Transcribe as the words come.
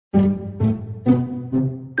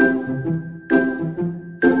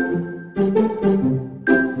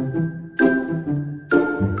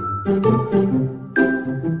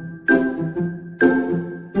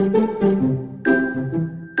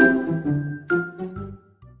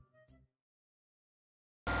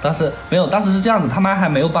当时没有，当时是这样子，他妈还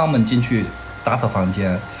没有帮我们进去打扫房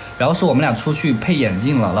间，然后是我们俩出去配眼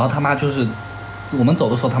镜了，然后他妈就是我们走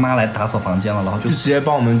的时候，他妈来打扫房间了，然后就直接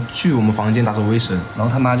帮我们去我们房间打扫卫生，然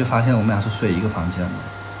后他妈就发现我们俩是睡一个房间的。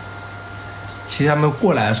其实他们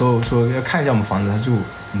过来的时候说要看一下我们房子，他就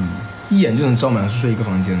一眼就能知道我们俩是睡一个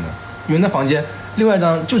房间的，因为那房间另外一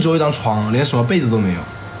张就只有一张床，连什么被子都没有。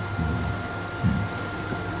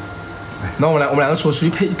然后我们两个出去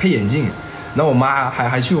配眼镜，然后我妈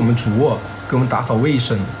还去我们主卧给我们打扫卫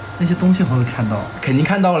生。那些东西会不会看到？肯定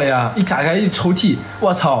看到了呀！一打开一抽屉，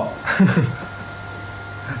我操！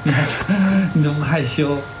你都不害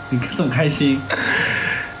羞，你这么开心，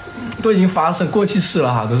都已经发生过去式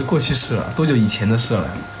了哈，都是过去式了，多久以前的事了？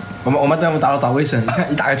我妈带我们打卫生，你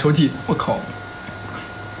看一打开抽屉，我靠！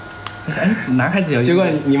哎，男孩子有。结果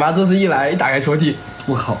你妈这次一来，一打开抽屉，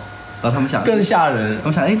我靠！然后他们想更吓人，他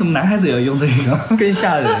们想，哎，怎么男孩子也要用这个？更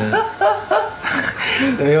吓人。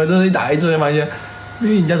没有，这是一打开之后发现，因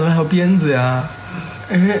为你家怎么还有鞭子呀？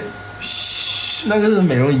哎，嘘，那个是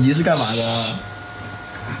美容仪是干嘛的？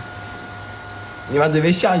你妈直接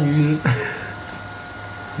被吓晕。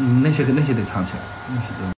那些得藏起来，那些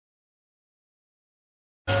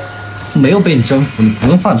都没有被你征服，你不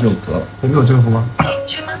用放这首歌。没被我征服吗？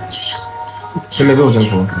谁没被我征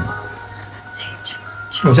服？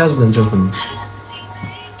我下次能征服你。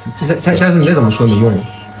下次你再怎么说没用。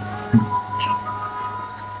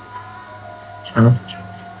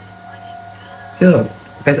现在我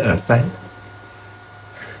戴着耳塞。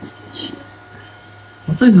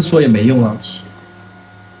我这次说也没用啊，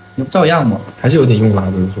你不照样吗？还是有点用啦，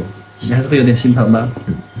这么说。你还是会有点心疼的，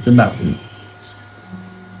真的。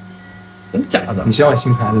真假的？你希望我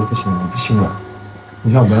心疼还是不心软？不心软。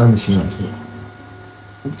你希望我不让你心软是吧？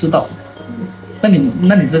我不知道。那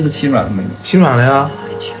你这次心软了没有？心软了呀。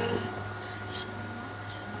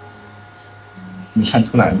你看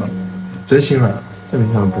出来吗？真心软，这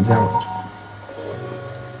没想到不这样。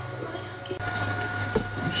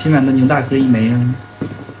心软的牛大哥一枚啊！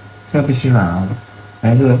现在不心软啊，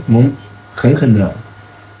还是狠狠的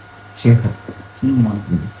心狠。真的吗？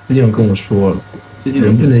最近有人跟我说了，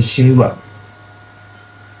人不能心软，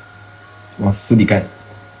往死里干。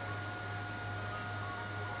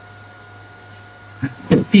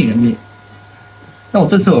病人命。那我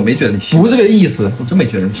这次我没觉得你心软，不是这个意思，我真没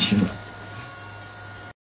觉得你心软。